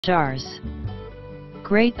stars.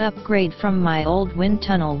 Great upgrade from my old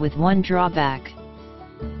WindTunnel with one drawback.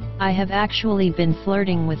 I have actually been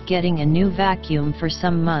flirting with getting a new vacuum for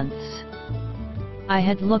some months. I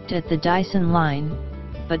had looked at the Dyson line,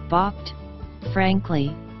 but balked,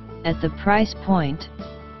 frankly, at the price point.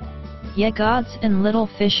 Ye gods and little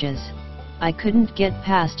fishes, I couldn't get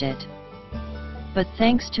past it. But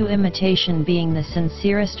thanks to imitation being the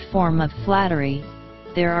sincerest form of flattery,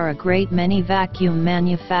 there are a great many vacuum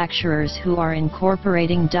manufacturers who are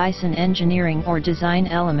incorporating Dyson engineering or design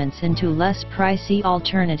elements into less pricey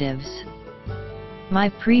alternatives. My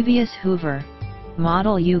previous Hoover,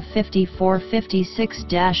 model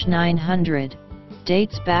UH72400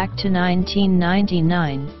 dates back to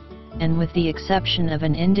 1999, and with the exception of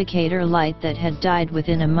an indicator light that had died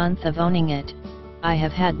within a month of owning it, I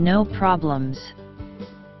have had no problems.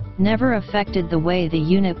 Never affected the way the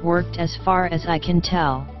unit worked as far as I can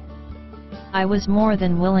tell. I was more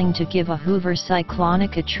than willing to give a Hoover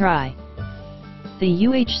Cyclonic a try. The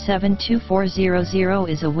UH72400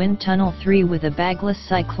 is a WindTunnel 3 with a bagless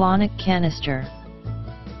cyclonic canister.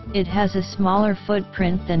 It has a smaller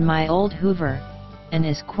footprint than my old Hoover, and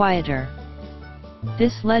is quieter.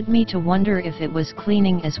 This led me to wonder if it was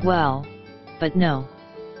cleaning as well, but no.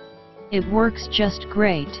 It works just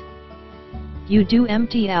great. You do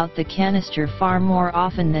empty out the canister far more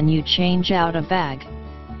often than you change out a bag,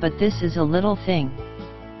 but this is a little thing.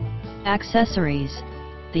 Accessories.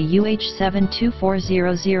 The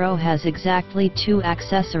UH72400 has exactly 2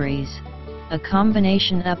 accessories, a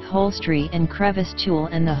combination upholstery and crevice tool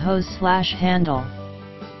and the hose/handle.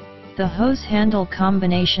 The hose handle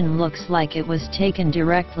combination looks like it was taken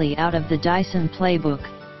directly out of the Dyson playbook,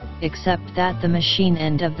 except that the machine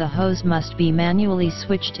end of the hose must be manually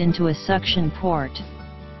switched into a suction port.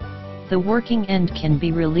 The working end can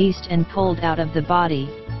be released and pulled out of the body,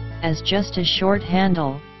 as just a short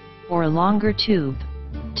handle, or longer tube,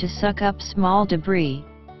 to suck up small debris,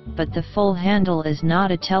 but the full handle is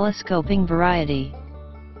not a telescoping variety.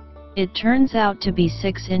 It turns out to be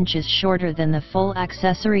 6 inches shorter than the full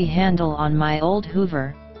accessory handle on my old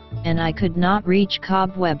Hoover, and I could not reach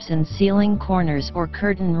cobwebs and ceiling corners or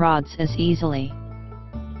curtain rods as easily.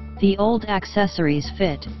 The old accessories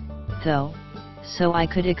fit, though, so I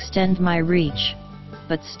could extend my reach,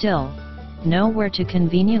 but still, nowhere to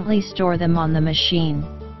conveniently store them on the machine,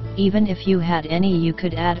 even if you had any you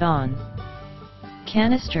could add on.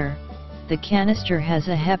 Canister. The canister has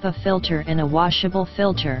a HEPA filter and a washable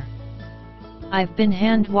filter. I've been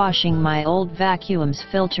hand washing my old vacuum's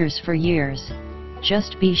filters for years.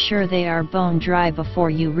 Just be sure they are bone dry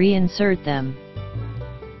before you reinsert them.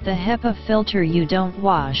 The HEPA filter you don't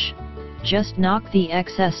wash, just knock the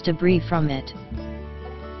excess debris from it.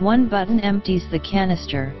 One button empties the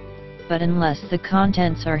canister, but unless the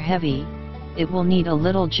contents are heavy, it will need a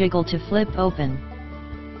little jiggle to flip open.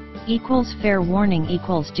 Fair warning: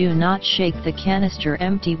 do not shake the canister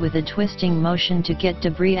empty with a twisting motion to get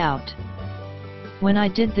debris out. When I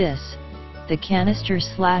did this, the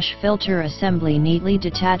canister/filter assembly neatly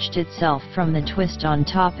detached itself from the twist on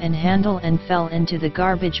top and handle and fell into the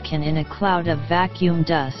garbage can in a cloud of vacuum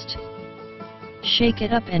dust. Shake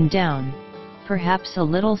it up and down, perhaps a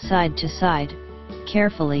little side to side,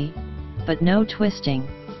 carefully, but no twisting.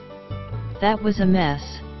 That was a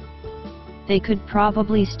mess. They could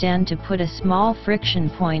probably stand to put a small friction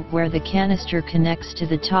point where the canister connects to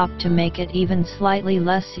the top to make it even slightly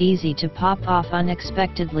less easy to pop off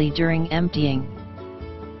unexpectedly during emptying.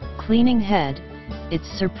 Cleaning head. It's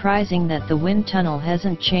surprising that the WindTunnel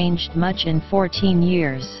hasn't changed much in 14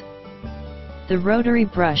 years. The rotary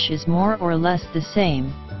brush is more or less the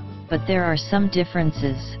same, but there are some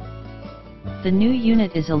differences. The new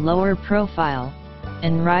unit is a lower profile,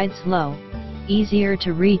 and rides low, easier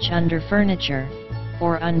to reach under furniture,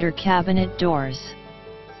 or under cabinet doors.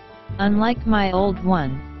 Unlike my old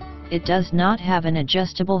one, it does not have an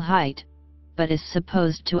adjustable height, but is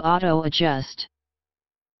supposed to auto-adjust.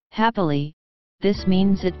 Happily, this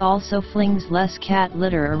means it also flings less cat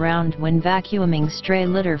litter around when vacuuming stray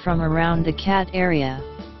litter from around the cat area,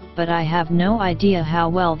 but I have no idea how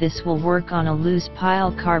well this will work on a loose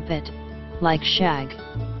pile carpet, like shag.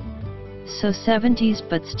 So 70s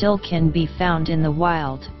but still can be found in the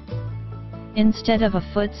wild. Instead of a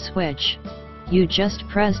foot switch, you just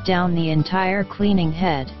press down the entire cleaning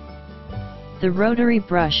head. The rotary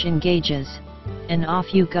brush engages, and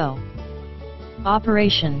off you go.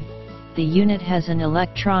 Operation. The unit has an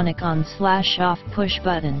electronic on/off push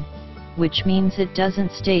button, which means it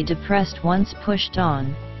doesn't stay depressed once pushed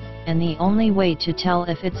on, and the only way to tell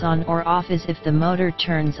if it's on or off is if the motor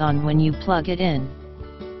turns on when you plug it in.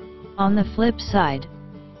 On the flip side,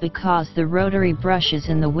 because the rotary brushes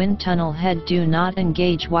in the wind tunnel head do not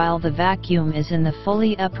engage while the vacuum is in the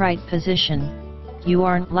fully upright position, you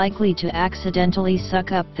aren't likely to accidentally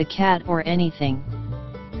suck up the cat or anything.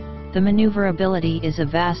 The maneuverability is a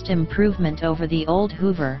vast improvement over the old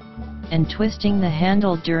Hoover, and twisting the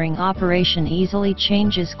handle during operation easily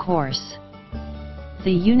changes course.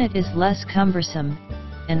 The unit is less cumbersome,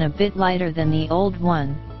 and a bit lighter than the old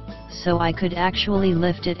one, so I could actually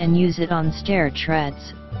lift it and use it on stair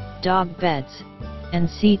treads, dog beds, and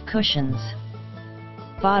seat cushions.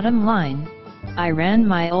 Bottom line, I ran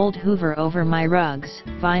my old Hoover over my rugs,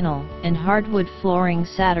 vinyl, and hardwood flooring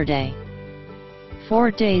Saturday.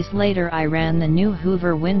 4 days later I ran the new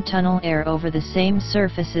Hoover WindTunnel Air over the same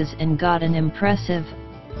surfaces and got an impressive,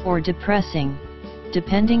 or depressing,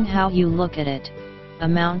 depending how you look at it,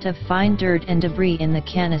 amount of fine dirt and debris in the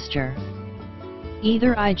canister.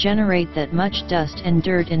 Either I generate that much dust and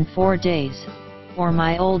dirt in 4 days, or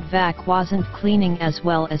my old vac wasn't cleaning as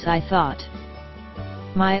well as I thought.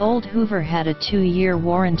 My old Hoover had a 2-year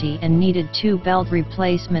warranty and needed 2 belt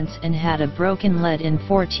replacements and had a broken lead in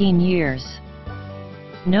 14 years.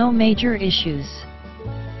 No major issues.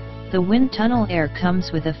 The WindTunnel Air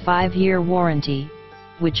comes with a 5-year warranty,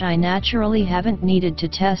 which I naturally haven't needed to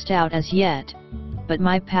test out as yet, but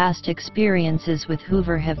my past experiences with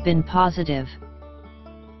Hoover have been positive.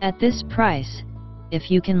 At this price,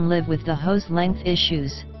 if you can live with the hose length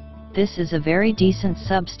issues, this is a very decent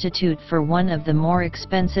substitute for one of the more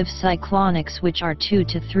expensive cyclonics, which are 2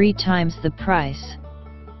 to 3 times the price.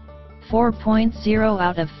 4.0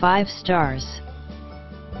 out of 5 stars.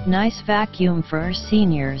 Nice vacuum for our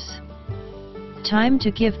seniors. Time to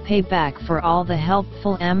give payback for all the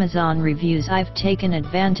helpful Amazon reviews I've taken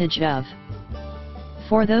advantage of.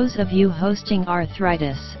 For those of you hosting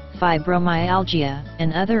arthritis, fibromyalgia,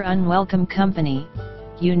 and other unwelcome company,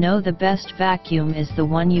 you know the best vacuum is the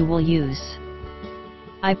one you will use.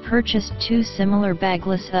 I purchased 2 similar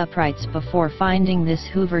bagless uprights before finding this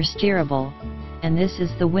Hoover steerable, and this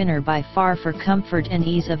is the winner by far for comfort and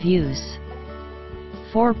ease of use.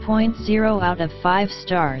 4.0 out of 5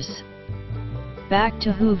 stars. Back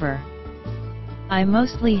to Hoover. I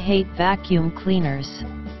mostly hate vacuum cleaners.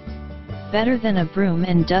 Better than a broom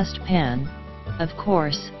and dustpan, of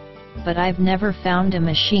course, but I've never found a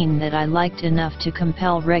machine that I liked enough to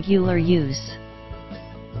compel regular use.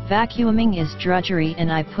 Vacuuming is drudgery,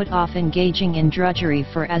 and I put off engaging in drudgery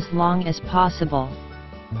for as long as possible.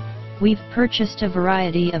 We've purchased a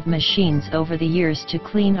variety of machines over the years to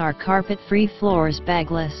clean our carpet-free floors,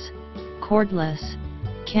 bagless, cordless,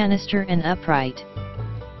 canister and upright.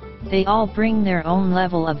 They all bring their own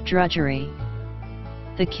level of drudgery.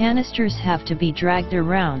 The canisters have to be dragged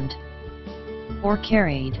around or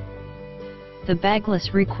carried. The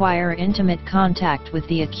bagless require intimate contact with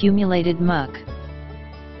the accumulated muck.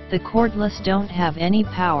 The cordless don't have any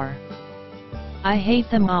power. I hate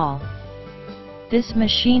them all. This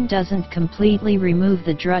machine doesn't completely remove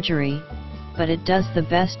the drudgery, but it does the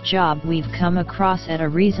best job we've come across at a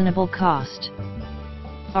reasonable cost.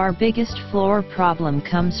 Our biggest floor problem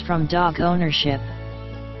comes from dog ownership.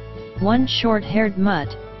 One short-haired mutt,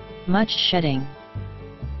 much shedding.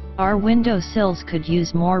 Our window sills could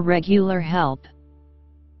use more regular help.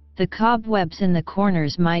 The cobwebs in the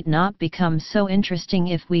corners might not become so interesting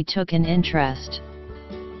if we took an interest.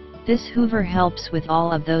 This Hoover helps with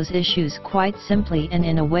all of those issues quite simply and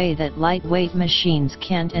in a way that lightweight machines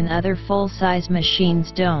can't and other full-size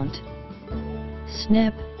machines don't.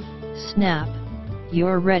 Snip, snap,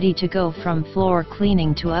 you're ready to go from floor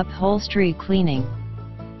cleaning to upholstery cleaning.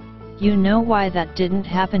 You know why that didn't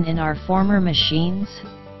happen in our former machines?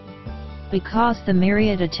 Because the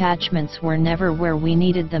myriad attachments were never where we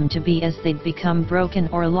needed them to be, as they'd become broken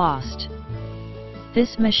or lost.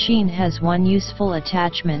 This machine has one useful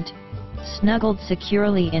attachment, snuggled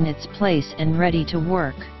securely in its place and ready to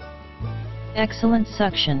work. Excellent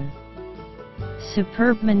suction.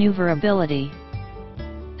 Superb maneuverability.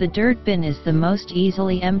 The dirt bin is the most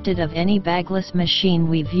easily emptied of any bagless machine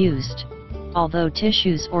we've used, although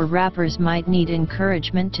tissues or wrappers might need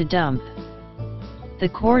encouragement to dump. The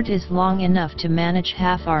cord is long enough to manage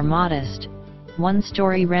half our modest,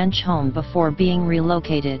 1-story ranch home before being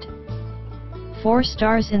relocated. 4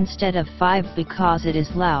 stars instead of 5 because it is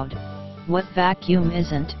loud. What vacuum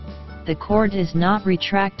isn't? The cord is not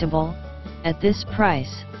retractable. At this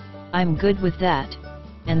price, I'm good with that,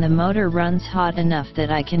 and the motor runs hot enough that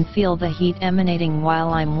I can feel the heat emanating while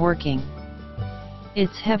I'm working.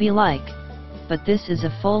 It's heavy but this is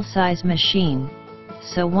a full-size machine,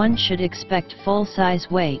 so one should expect full-size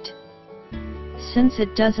weight. Since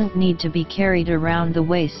it doesn't need to be carried around the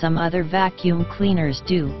way some other vacuum cleaners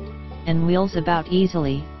do, and wheels about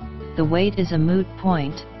easily, the weight is a moot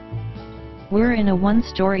point. We're in a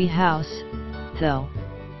one-story house, though.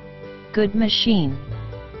 Good machine.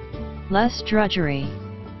 Less drudgery.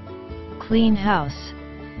 Clean house.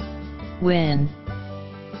 Win.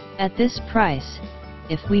 At this price,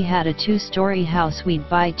 if we had a two-story house, we'd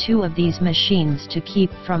buy 2 of these machines to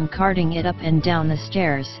keep from carting it up and down the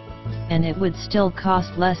stairs, and it would still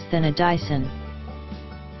cost less than a Dyson.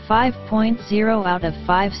 5.0 out of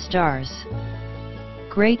 5 stars.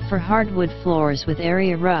 Great for hardwood floors with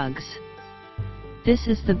area rugs. This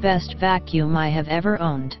is the best vacuum I have ever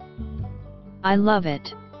owned. I love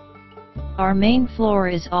it. Our main floor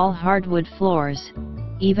is all hardwood floors,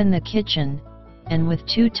 even the kitchen, and with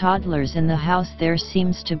 2 toddlers in the house there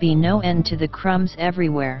seems to be no end to the crumbs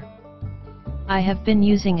everywhere. I have been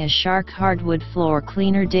using a Shark hardwood floor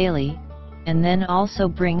cleaner daily, and then also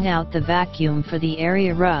bring out the vacuum for the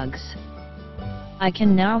area rugs. I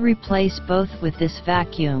can now replace both with this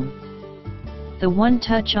vacuum. The one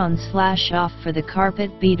touch on/off for the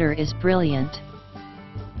carpet beater is brilliant.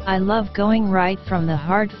 I love going right from the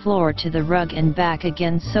hard floor to the rug and back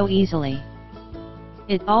again so easily.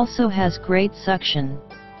 It also has great suction.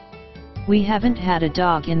 We haven't had a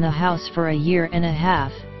dog in the house for a year and a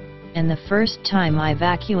half, and the first time I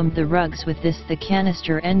vacuumed the rugs with this, the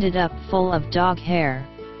canister ended up full of dog hair.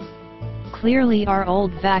 Clearly our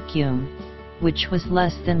old vacuum, which was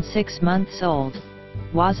less than 6 months old,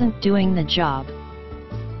 wasn't doing the job.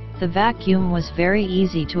 The vacuum was very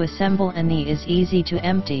easy to assemble and the is easy to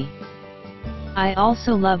empty. I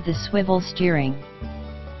also love the swivel steering.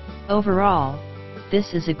 Overall,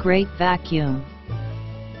 this is a great vacuum.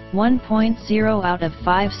 1.0 out of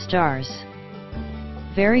 5 stars.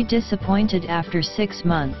 Very disappointed after 6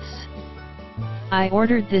 months. I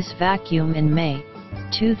ordered this vacuum in May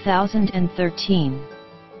 2013.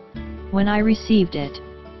 When I received it,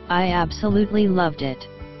 I absolutely loved it.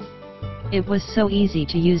 It was so easy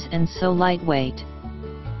to use and so lightweight.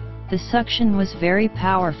 The suction was very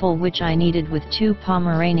powerful, which I needed with 2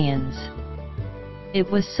 Pomeranians. It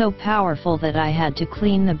was so powerful that I had to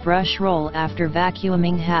clean the brush roll after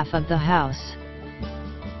vacuuming half of the house.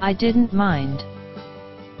 I didn't mind.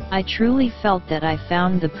 I truly felt that I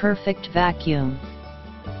found the perfect vacuum.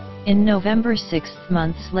 In November, 6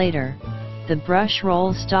 months later, the brush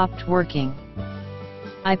roll stopped working.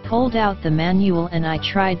 I pulled out the manual and I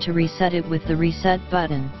tried to reset it with the reset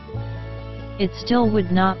button. It still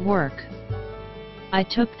would not work. I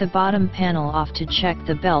took the bottom panel off to check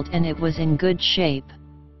the belt and it was in good shape.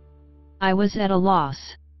 I was at a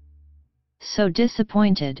loss. So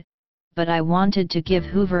disappointed, but I wanted to give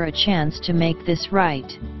Hoover a chance to make this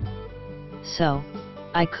right. So,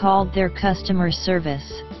 I called their customer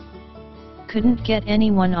service. Couldn't get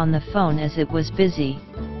anyone on the phone as it was busy.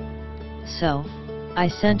 So, I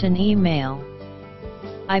sent an email.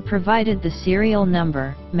 I provided the serial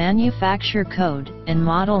number, manufacturer code, and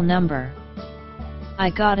model number. I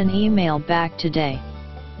got an email back today.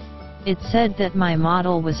 It said that my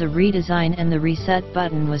model was a redesign and the reset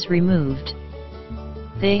button was removed.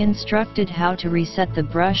 They instructed how to reset the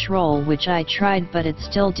brush roll, which I tried, but it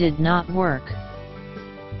still did not work.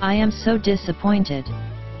 I am so disappointed.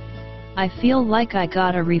 I feel like I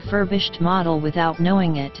got a refurbished model without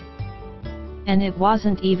knowing it. And it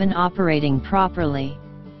wasn't even operating properly.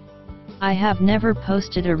 I have never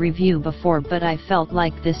posted a review before, but I felt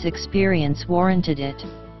like this experience warranted it.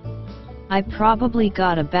 I probably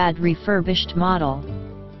got a bad refurbished model.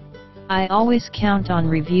 I always count on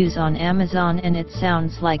reviews on Amazon and it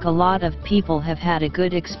sounds like a lot of people have had a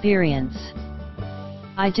good experience.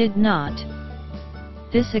 I did not.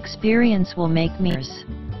 This experience will make me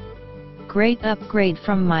great upgrade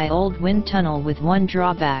from my old WindTunnel with one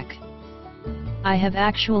drawback. I have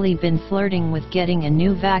actually been flirting with getting a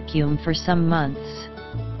new vacuum for some months.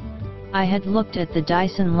 I had looked at the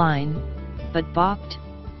Dyson line, but balked,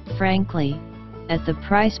 frankly, at the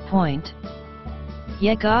price point.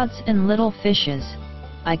 Yeah, gods and little fishes,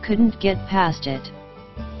 I couldn't get past it.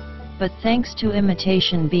 But thanks to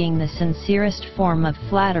imitation being the sincerest form of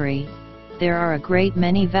flattery, there are a great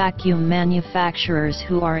many vacuum manufacturers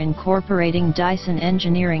who are incorporating Dyson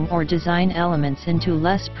engineering or design elements into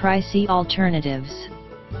less pricey alternatives.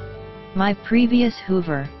 My previous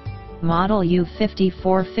Hoover, model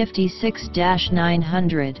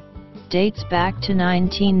U5456-900, dates back to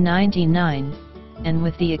 1999, and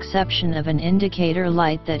with the exception of an indicator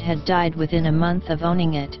light that had died within a month of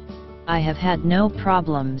owning it, I have had no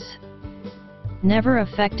problems. Never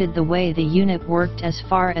affected the way the unit worked as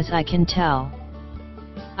far as I can tell.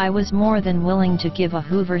 I was more than willing to give a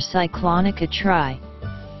Hoover Cyclonic a try.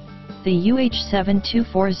 The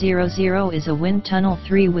UH72400 is a wind tunnel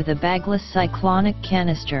 3 with a bagless cyclonic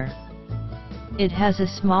canister. It has a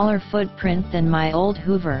smaller footprint than my old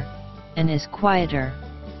Hoover, and is quieter.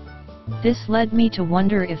 This led me to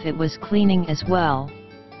wonder if it was cleaning as well,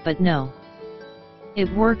 but no.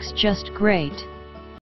 It works just great.